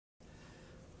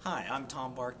Hi, I'm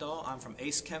Tom Barkdoll. I'm from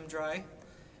Ace Chem-Dry.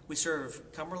 We serve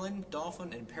Cumberland,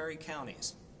 Dauphin, and Perry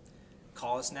counties.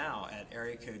 Call us now at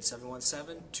area code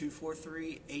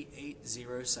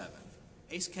 717-243-8807.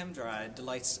 Ace Chem-Dry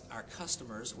delights our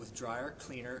customers with drier,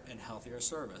 cleaner, and healthier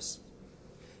service.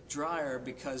 Drier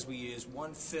because we use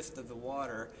 1/5 of the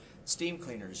water steam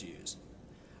cleaners use.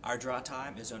 Our dry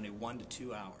time is only 1 to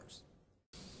 2 hours.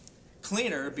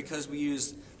 Cleaner because we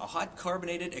use a hot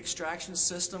carbonated extraction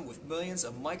system with millions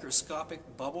of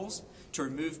microscopic bubbles to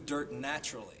remove dirt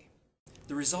naturally.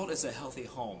 The result is a healthy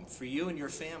home for you and your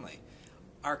family.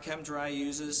 Our Chem-Dry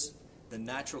uses the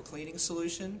natural cleaning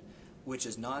solution, which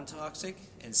is non-toxic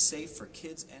and safe for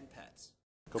kids and pets.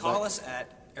 Call us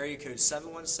at area code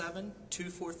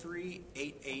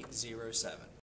 717-243-8807.